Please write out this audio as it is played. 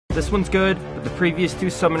This one's good, but the previous 2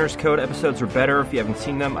 Summoner's Code episodes were better. If you haven't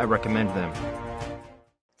seen them, I recommend them.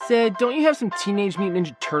 Said, don't you have some Teenage Mutant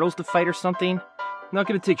Ninja Turtles to fight or something? Not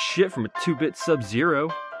gonna take shit from a 2-bit Sub-Zero.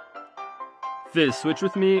 Fizz, switch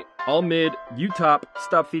with me, all mid, you top,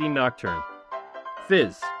 stop feeding Nocturne.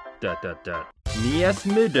 Fizz, ... Me S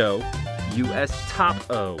mido, you S top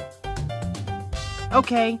O.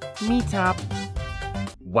 Okay, me top.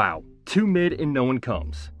 Wow, 2 mid and no one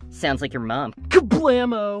comes. Sounds like your mom.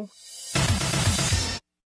 Kablamo!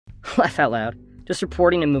 Laugh out loud. Just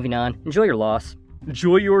reporting and moving on. Enjoy your loss.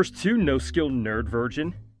 Enjoy yours too, no-skill nerd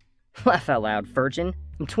virgin. Laugh out loud, virgin.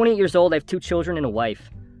 I'm 28 years old, I have 2 children and a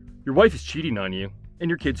wife. Your wife is cheating on you, and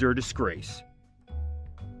your kids are a disgrace.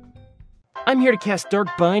 I'm here to cast Dark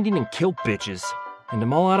Binding and kill bitches, and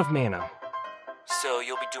I'm all out of mana. So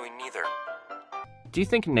you'll be doing neither. Do you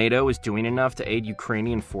think NATO is doing enough to aid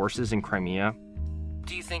Ukrainian forces in Crimea?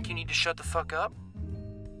 Do you think you need to shut the fuck up?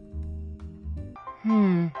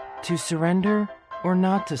 To surrender or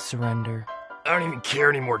not to surrender? I don't even care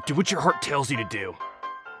anymore. Do what your heart tells you to do.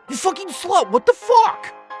 You fucking slut, what the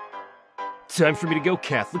fuck? Time for me to go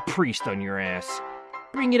Catholic priest on your ass.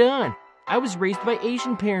 Bring it on. I was raised by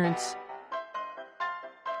Asian parents.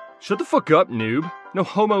 Shut the fuck up, noob. No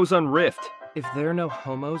homos on Rift. If there are no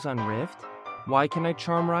homos on Rift, why can I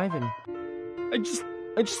charm Riven? I just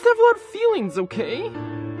have a lot of feelings, okay?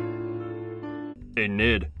 Hey,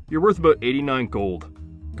 Nid. You're worth about 89 gold.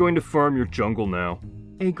 Going to farm your jungle now.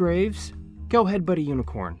 Hey, Graves. Go ahead, buddy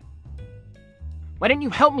unicorn. Why didn't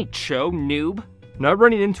you help me, Cho, noob? Not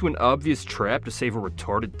running into an obvious trap to save a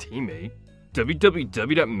retarded teammate.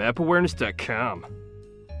 www.mapawareness.com.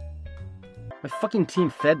 My fucking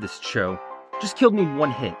team fed this Cho. Just killed me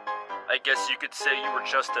 1 hit. I guess you could say you were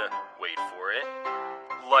just a, wait for it,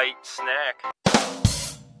 light snack.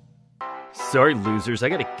 Sorry, losers, I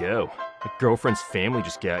gotta go. My girlfriend's family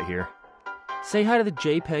just got here. Say hi to the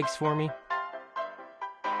JPEGs for me.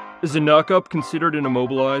 Is a knock-up considered an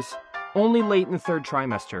immobilize? Only late in the 3rd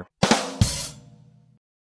trimester.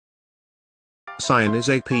 Sign is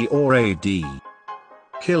AP or AD.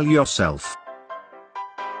 Kill yourself.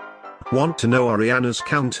 Want to know Ariana's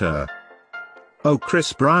counter? Oh,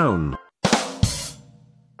 Chris Brown.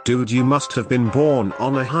 Dude, you must have been born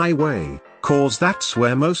on a highway, cause that's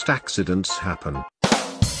where most accidents happen.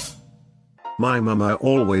 My mama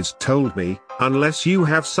always told me, unless you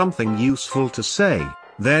have something useful to say,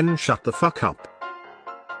 then shut the fuck up.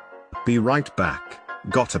 Be right back,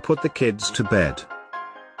 gotta put the kids to bed.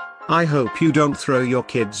 I hope you don't throw your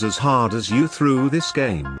kids as hard as you threw this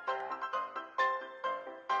game.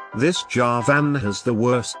 This Javan has the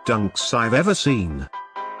worst dunks I've ever seen.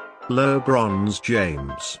 LeBron's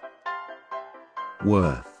James.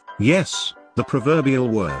 Worth. Yes, the proverbial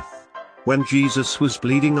worth. When Jesus was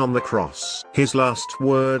bleeding on the cross, his last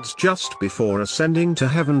words just before ascending to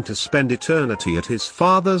heaven to spend eternity at his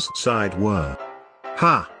Father's side were,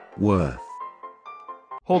 "Ha, worth."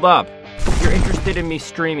 Hold up. If you're interested in me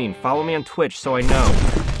streaming, follow me on Twitch so I know.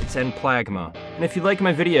 It's nplagma. And if you like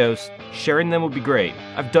my videos, sharing them would be great.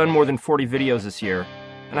 I've done more than 40 videos this year,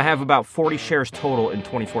 and I have about 40 shares total in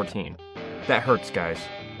 2014. That hurts, guys.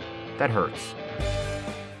 That hurts.